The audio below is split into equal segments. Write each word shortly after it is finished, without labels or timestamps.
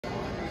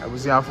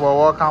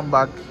welcome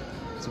back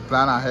to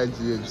Plan Ahead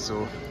GH.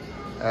 So,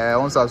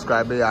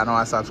 unsubscribe, I know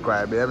I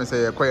subscribe. Let me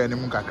say, you're quite any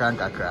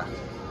kakra.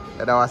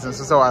 And I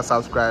was so I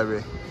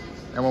subscribe.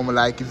 And when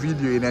like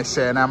video in a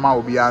share, and I'm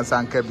out be answer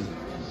and kebi.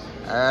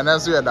 And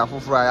that's where the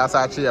full fry as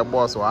actually a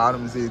boss or how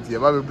to say it.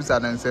 But we put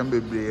an ensemble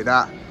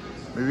na.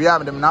 Maybe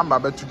I'm the number,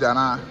 but to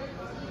Jana.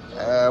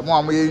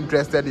 More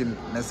interested in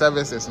the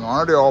services.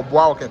 No, they all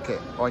bow keke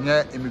on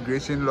your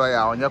immigration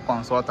lawyer, on your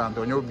consultant,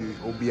 on your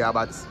obi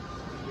about.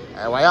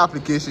 Why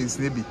applications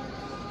maybe?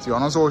 So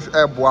on also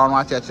one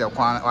watch your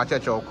client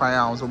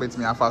also bet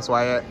me a fast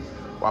wire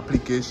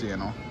application, you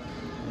know.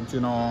 And you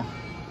know,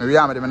 maybe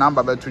I'm the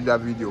number but to that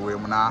video where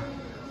now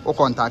or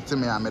contact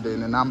me, I'm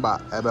the number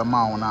ever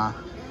mauna.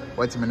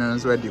 What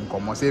minutes wedding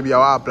come say be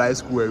our apply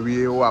school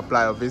we or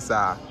apply a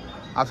visa.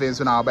 I think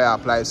so now by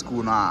apply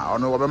school now. Or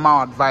no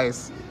more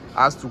advice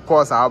as to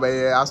course I'll be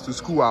as to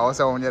school I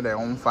also on your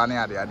own funny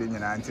at the adin,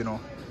 you know.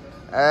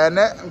 And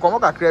come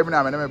up a crab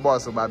now, my name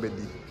boss of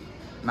Babedi.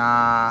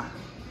 Na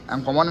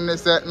and commonly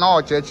said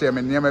no church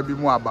me near be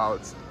more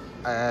about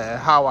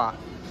how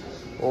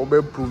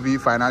we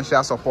prove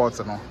financial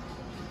support no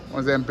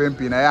once them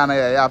pimpi na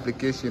ya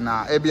application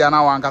na e bia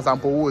na wan kasa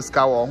mpo wo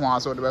ska wo ho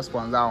aso the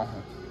sponsor ho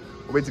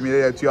obetimi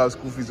ya 2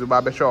 school fees ba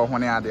be show ho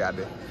ne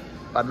ade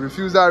but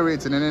refusal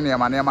rate ne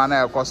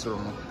na ekosoro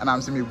no and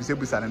am say me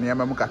busebusa ne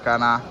mu kakra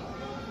na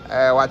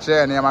wa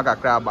che ne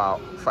kakra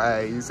about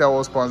you say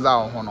wo sponsor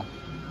ho no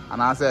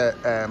and I say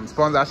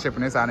sponsorship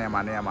ne sa ne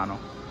no.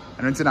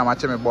 And then I'm my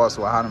boss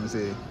will hand him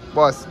say,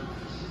 boss,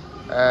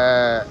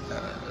 yeah,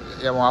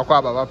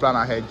 Baba Plan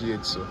Ahead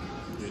GH so.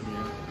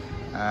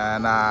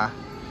 And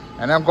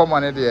then come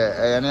on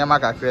there, and you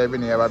make a crave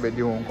in here, baby,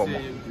 you come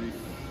on.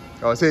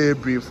 I'll say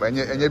brief, and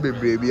you be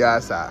brave,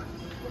 yes,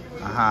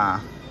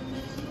 aha.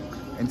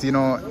 And you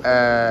know,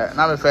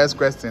 now the first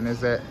question is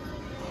that,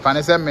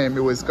 Fanny send me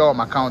will score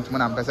my account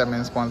when I'm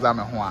person sponsor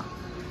me home.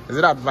 Is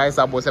it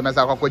advisable to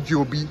say, I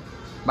GOB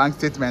bank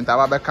statement, I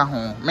will back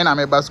home. Me na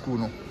me back school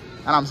no.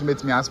 And I'm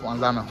submitting me as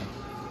sponsor me.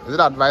 Is it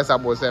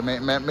advisable say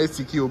me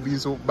secure be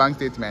so bank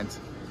statement?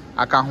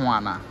 I can't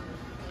wanna.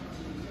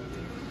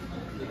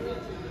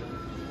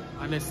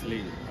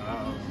 Honestly,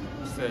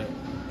 say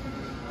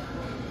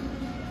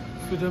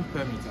student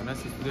permit and that's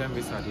student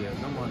visa there.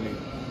 Normally,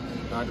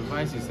 the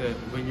advice is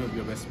when you be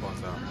your best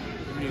sponsor,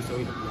 even if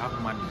you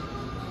have money,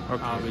 which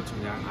I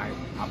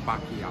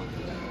back you out.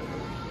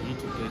 You need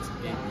to get a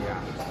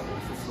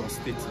for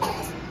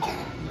statement.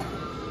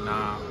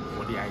 Now,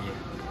 what the idea?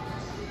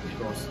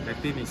 Because the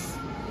thing is,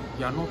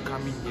 you are not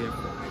coming here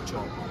for a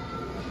job.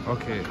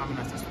 Okay. You're coming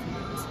as a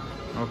student.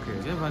 Okay.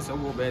 The advance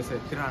will be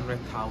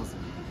 300,000,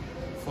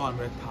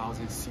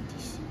 400,000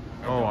 cities.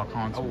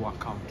 Account.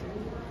 Account.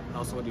 And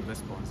also the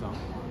best sponsor.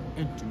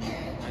 And to me,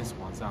 and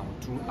sponsor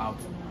throughout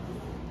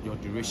your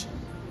duration.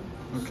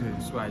 Okay.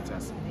 So I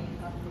just.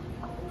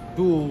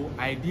 Though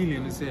ideally,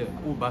 you say,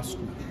 school, but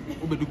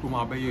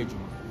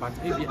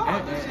if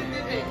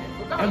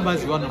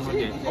embassy one of them,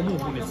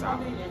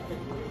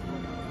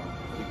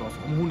 because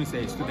who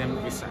say student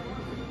visa.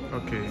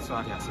 Okay. So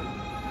I say.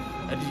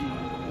 And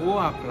who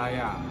apply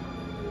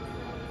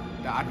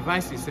the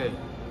advice is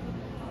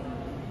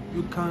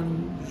you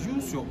can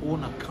use your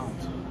own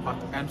account, but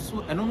I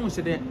don't know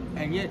say that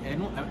and yet I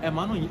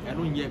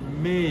don't yet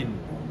main.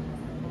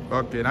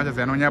 Okay, not just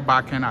I know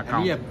backing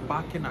account. Yeah,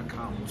 backing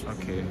account.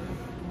 Okay.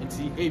 It's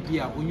the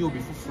ABA when you be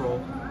for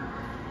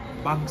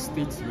bank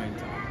statement.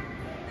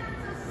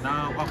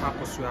 Now what I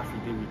pursue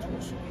affidavit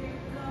also.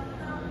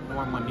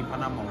 One money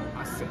Panama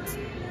asset.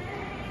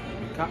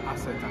 We can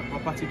asset and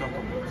property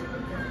document to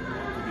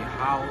the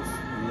house,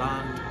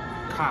 land,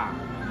 car.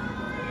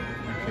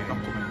 Okay.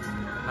 Documents.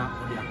 Now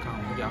on the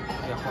account, the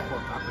affidavit.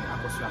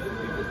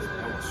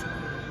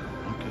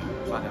 Okay.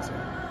 So that's it.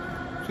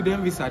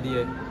 Student visa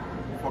there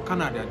for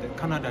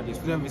Canada, the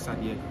student visa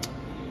there.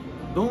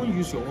 Don't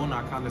use your own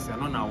account and say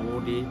no now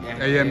all day.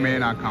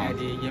 Main account.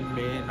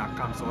 Main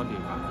account so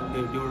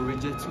they will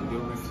reject you, they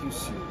will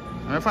refuse you.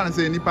 I'm trying to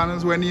say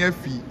independence when you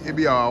fee,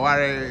 maybe our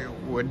worry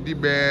would be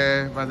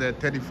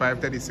 35,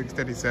 36,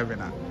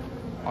 37.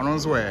 On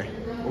us where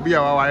will be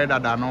our worry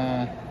that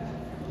no.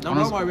 No,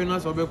 why we're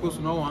not so because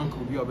no one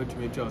could be able to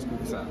make your school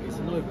visa. It's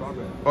not a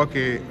problem.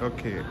 Okay.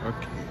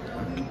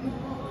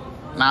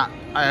 Now,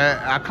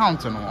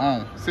 account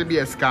no,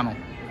 CBS scan.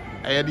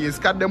 The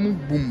scan them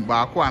boom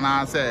back one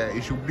and say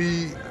it should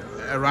be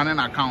a running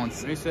account.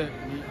 They say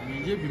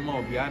me be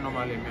more behind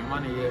normally my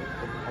money here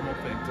almost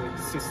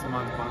 6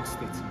 months bank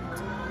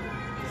statement.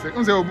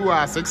 Second say obu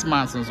 6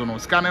 months so no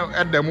scan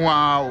at them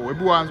wa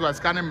obu one so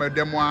scanning me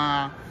them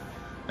wa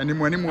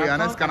anymore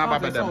and scan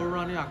about them. So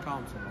running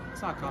account no.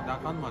 So account the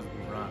account must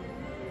be run.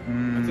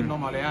 I think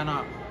normally I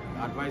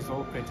advise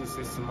all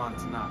 26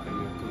 months now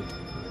you're good.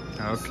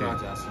 Okay.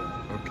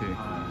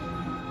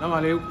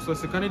 Normally, so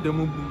second the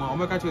move, I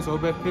make actually so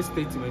pay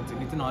statement.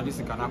 It's not this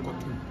can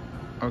account.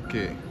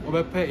 Okay.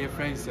 Over pay a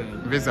friend's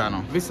visa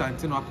no. Visa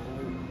into no.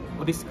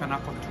 This can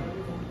account.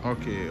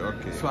 Okay.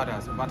 So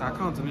that's but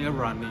account me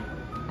running.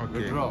 Okay.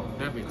 Withdraw,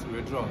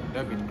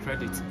 debit,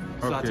 credit.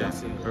 So Okay. I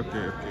say.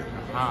 Okay.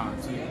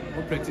 So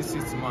we practice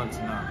 6 months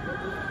now.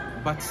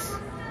 But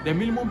the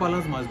minimum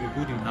balance must be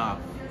good enough.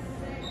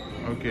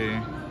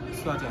 Okay.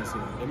 So what I say,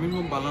 the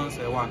minimum balance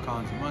in our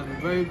account must be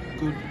very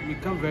good.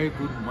 Become very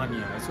good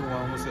money. So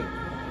one will say,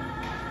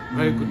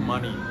 very good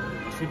money.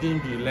 It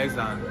shouldn't be less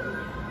than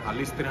at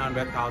least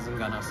 300,000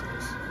 Ghana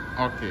cedis.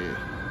 Okay.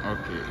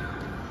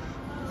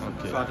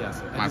 So what I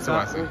say,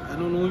 and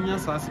no one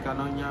can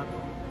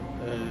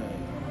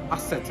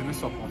asset and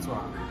support to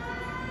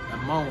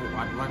amount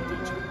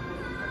advantage.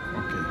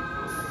 Okay.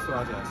 So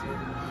what I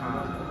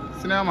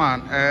say. Cinnamon,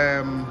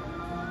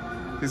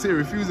 you say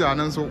refusal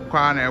and also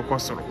quite a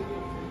cost.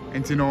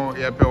 And you know,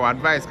 you have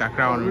advice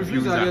on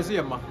refusal.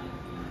 Refusal,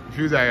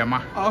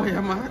 oh,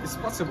 yeah, it's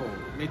possible.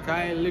 Make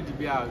I let it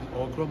be out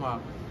or chroma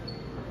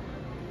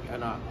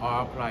and I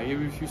apply. You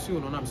refuse,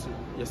 no, I'm saying,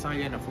 yes, I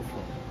am a full.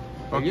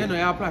 Okay, you know,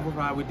 I apply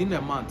for within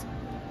a month.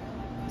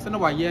 So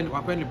now I am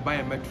going to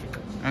biometric.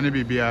 And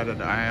it be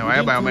other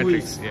I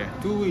biometrics, yeah.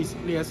 2 weeks,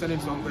 near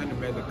sending somewhere to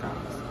make the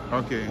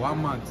cars. Okay. 1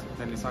 month,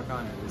 then it's a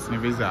kind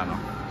of visa, no?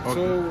 Okay.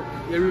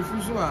 So, a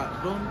refusal,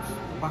 don't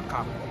back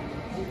up.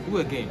 Do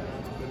again.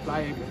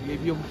 Apply,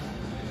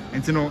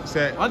 and you know,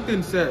 say one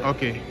thing, say,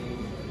 okay.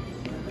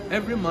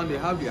 Every month they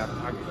have their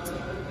target.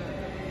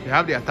 They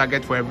have their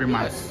target for every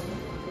month. Yes.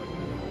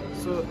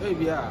 So,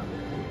 yeah,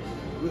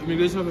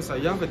 immigration officer,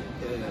 you have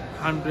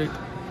 100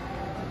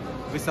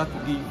 visa to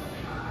give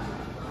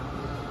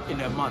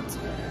in a month.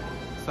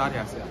 Sorry,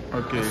 I say.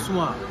 Okay. A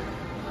swan,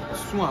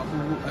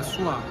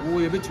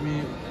 who a bit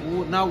me,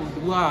 now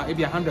we are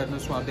maybe 100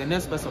 and swan. The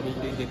next person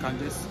they can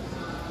just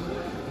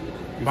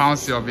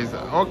bounce your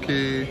visa.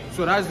 Okay.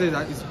 So that's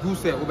it's good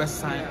say over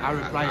sign. I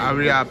reply. I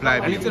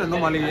reapply. Anything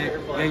normally,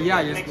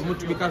 yes,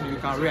 because you can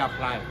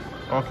reapply.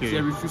 Okay. So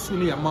you refuse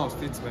only amount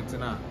statement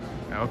now.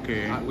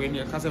 Okay. When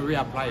you can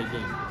reapply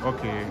again.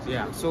 Okay.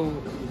 Yeah. So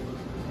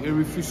you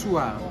refuse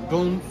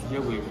don't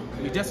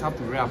you just have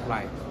to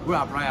reapply.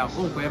 Reapply.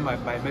 Oh, my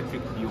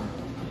biometric view.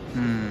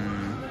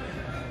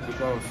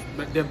 Because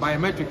the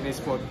biometric is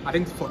for I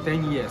think for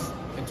 10 years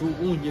until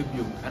 1 year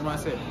view. And I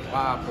said,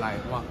 apply.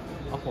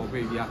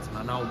 Baby at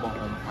and now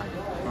home fire.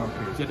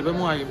 Okay. So the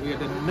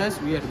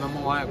next year, the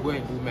why I go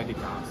and do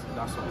medicals.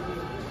 That's all.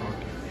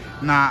 Okay.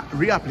 Now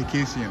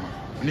reapplication.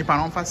 Nipa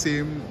don't for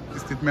same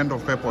statement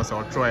of purpose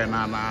or try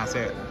and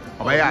say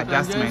obey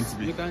adjustments.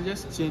 You can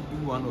just change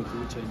do 1 or 2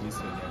 changes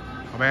in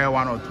there. Obey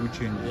 1 or 2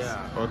 changes.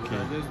 Yeah. Okay. You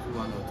can just do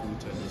 1 or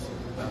 2 changes.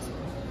 That's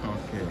all.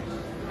 Okay.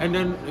 And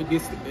then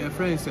this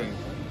friend saying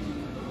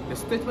the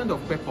statement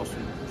of purpose.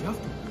 You have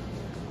to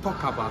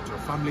talk about your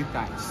family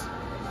ties.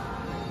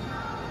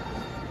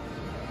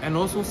 And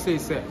also say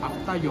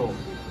after your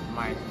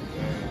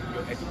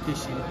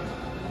education,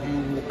 you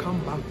will come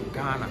back to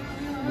Ghana.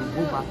 You will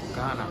go back to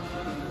Ghana.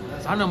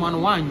 Sana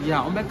man 1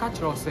 year,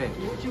 say,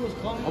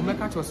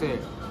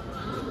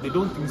 they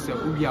don't think so.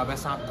 We are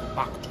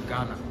back to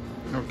Ghana.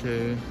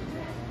 Okay.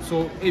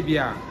 So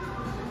Abia,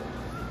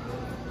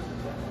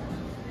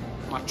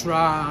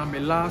 my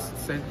last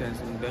sentence,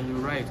 and then you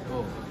write,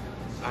 oh,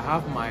 I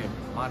have my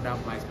mother,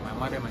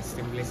 my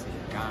siblings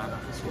in Ghana.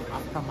 So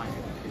after my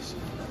education,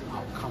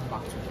 I'll come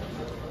back to them.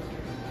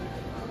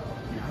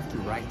 You have to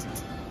write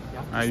it.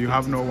 You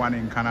have no one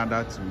in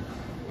Canada too?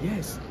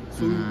 Yes.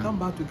 So you come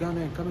back to Ghana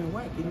and come and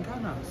work in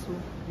Ghana. So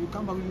you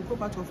come back, you go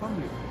back to your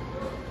family.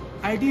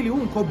 Ideally, you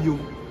won't call you,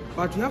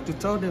 but you have to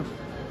tell them.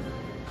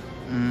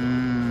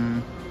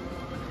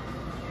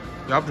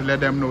 You have to let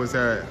them know,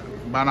 sir.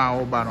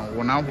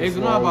 It's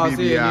not about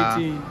saying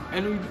anything.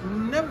 And we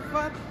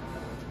never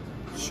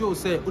show,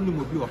 say, only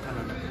mobile or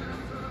Canada.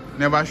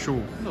 Never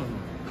show? No.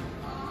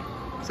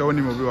 So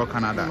only mobile or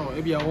Canada? No,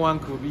 maybe a one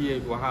could be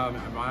able to have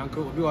my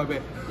uncle will be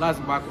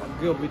last back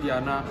girl with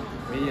Diana,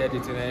 me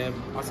editing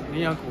as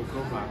me uncle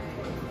Chroma.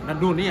 And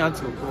don't need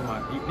until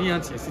Chroma, me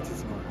anti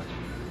citizen.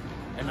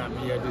 And I'm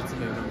here editing.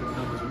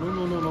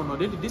 No.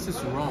 This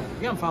is wrong.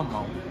 We are found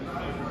now.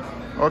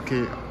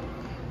 Okay.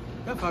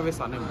 That father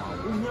son we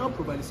now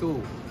probably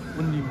so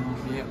only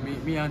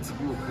me anti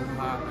you and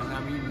I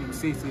mean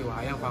say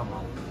I am found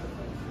now.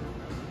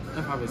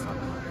 That father son.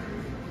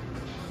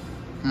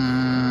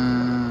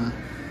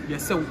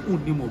 Yes, so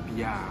only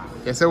mobia.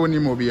 Yes, so only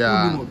mobia.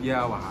 Only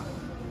mobia.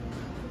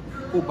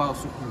 Oba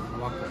suku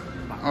wako.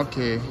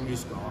 Okay.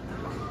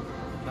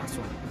 That's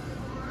all.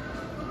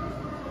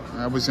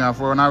 Abusia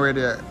for now we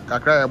the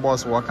kakra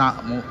boss work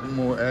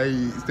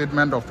a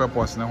statement of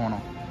purpose ne ho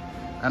no.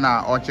 And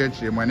our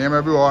church, my name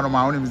will be one of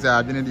my own.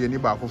 I didn't do any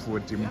back for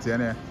Tim.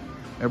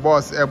 A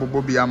boss, a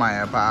bobby, my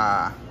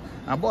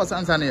a boss,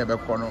 and Sunny, a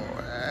corner.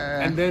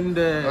 And then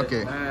the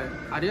okay.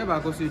 I never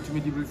go say to me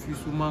the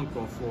refusal man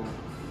for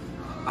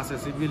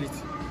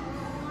accessibility.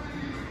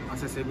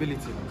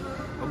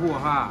 Abu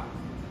ha,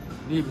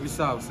 need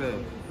visa say,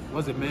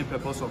 what's the main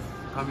purpose of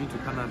coming to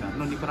Canada?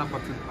 No, you can have a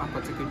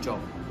particular job.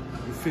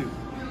 You feel.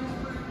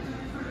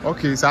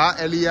 Okay, so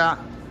earlier.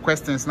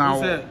 Questions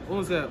now.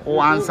 Who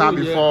answer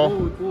before.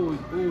 Oh,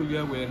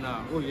 yeah, we're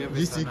now. Oh, yeah,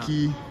 GC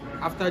key.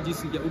 after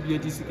GC get OBA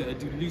GC get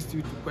it release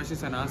you to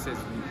questions and answers.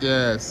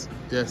 Yes.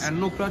 And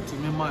no crowd to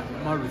me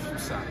my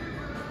refusal.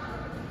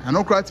 And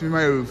no crowd to me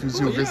my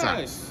refusal officer.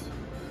 Yes.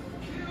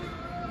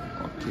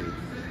 Okay.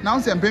 Now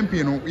say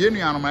mpempi no ye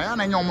nua no ma ya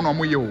na nyom no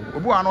mo ye o.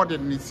 Obu ano de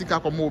ni sika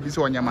komo obi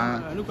so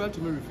onyama. No crowd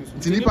to me refusal.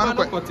 Tinipa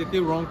no ko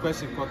take wrong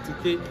question, ko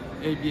take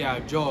a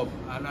job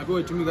and I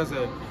go to me because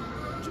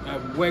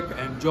work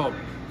and job.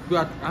 Go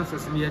at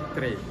answers in year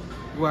 3.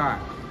 Go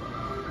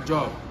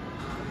job.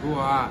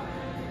 Go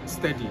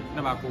study.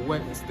 Never go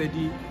work,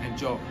 study and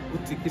job. We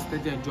take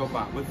study and job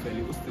we fail.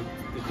 We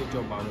take a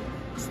job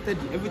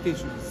study. Everything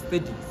should be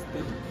steady.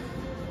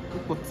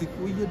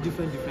 We hear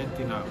different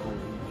thing now.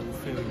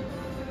 Failing.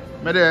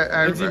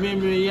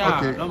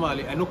 Okay.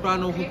 Normally, I no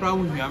plan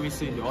we are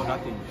missing the other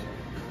things.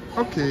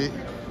 Okay.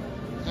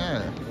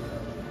 Yeah.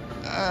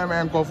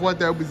 I'm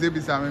comfortable with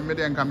this. I'm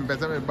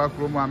back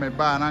room. I'm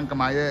back and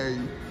come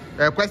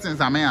questions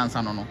I may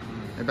answer no.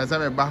 Me pese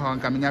me ba ho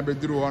nka me nya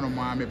beduru ho no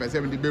ma me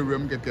pese me de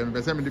bewuram keke me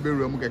pese me de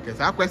bewuram keke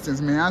sa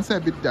questions me answer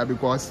bit that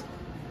because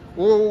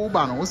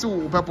ba no wo se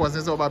wo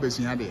purpose say oba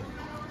besua de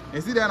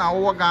e si de na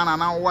wo Ghana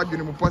na wo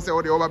adwene mu pose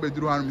wo de oba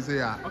beduru ho no me say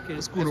ya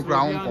school no kra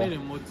ho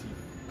nko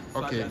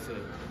okay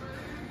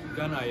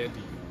Ghana ya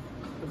di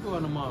e go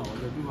no ma o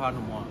de du ha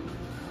no mo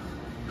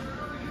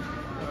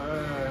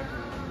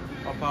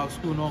about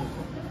school no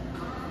nko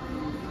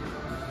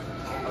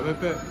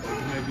abepe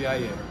me bia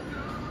ye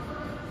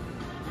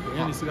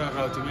Yes, to me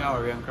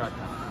our young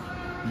cracker.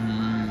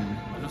 And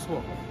that's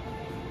what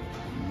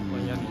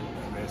when you're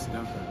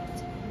resident.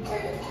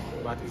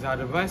 But it's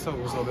advice of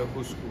us over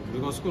school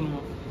because school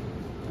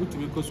to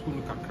make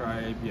school can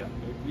cry.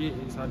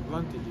 It's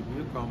advantage if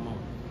you come on.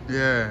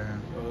 Yeah.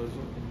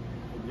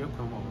 You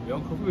come on. You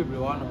come with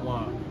one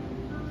more.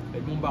 A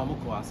mumba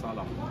moko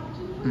asala.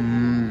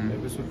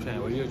 Maybe so try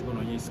or you're going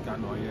to use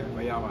scan or you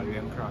are a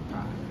young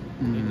cracker.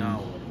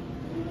 Now.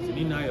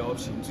 Your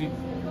option. See,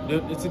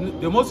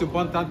 the most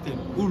important thing,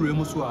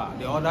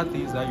 the other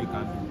things that you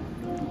can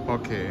do.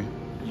 Okay.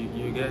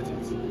 You get it.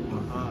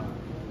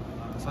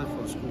 Aside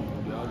from school,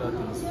 the other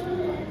things.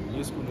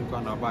 Yes, school you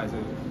can buy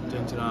school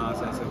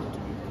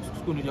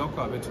you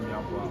can to me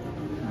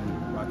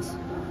but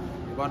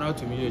one out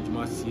to me you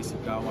must see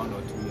 1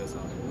 or 2 years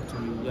to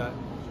me yeah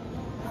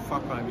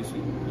fuck crime is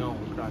no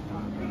crack.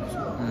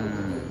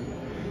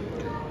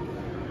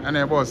 And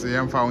a boss, I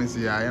am found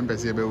here. I am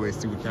busy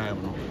wasting time.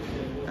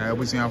 For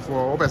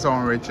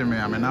person reach me,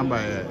 my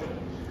number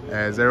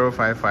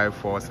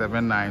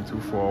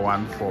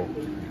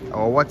 0554792414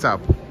 or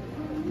WhatsApp.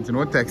 It's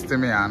no text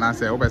me and I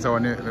say, "Oh,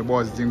 person the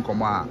boss didn't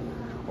come out."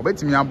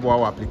 Obeti me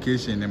abo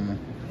application nemu.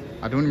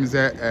 I don't mean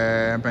say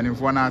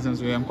penifo na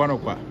asenso ye nko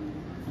nokwa.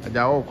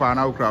 Aja wo kwa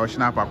na okra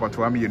ohina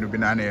akwakoto am yenu bi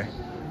na na e.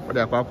 Wo de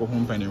akwa ko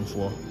hu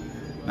penifo.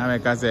 Na me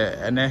ka say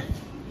ene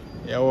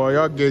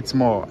your gate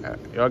more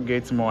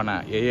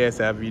na ye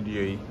say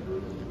video yi.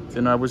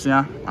 Tino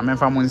abusia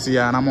amemfa mo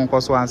nsia na mo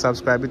nkoso and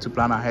subscribe to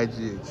Plan Ahead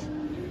GH.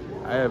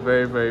 I am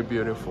very, very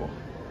beautiful.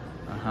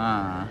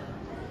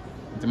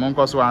 The mo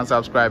nkoso and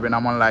subscribe na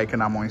mo like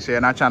na mo share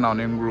na channel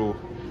no grow.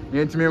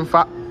 Ye ntimi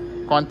mfa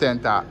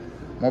content a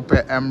mo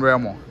pe emre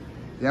mo.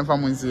 Ye mfa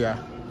mo nsia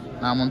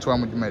na mo nto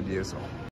amudumadi so.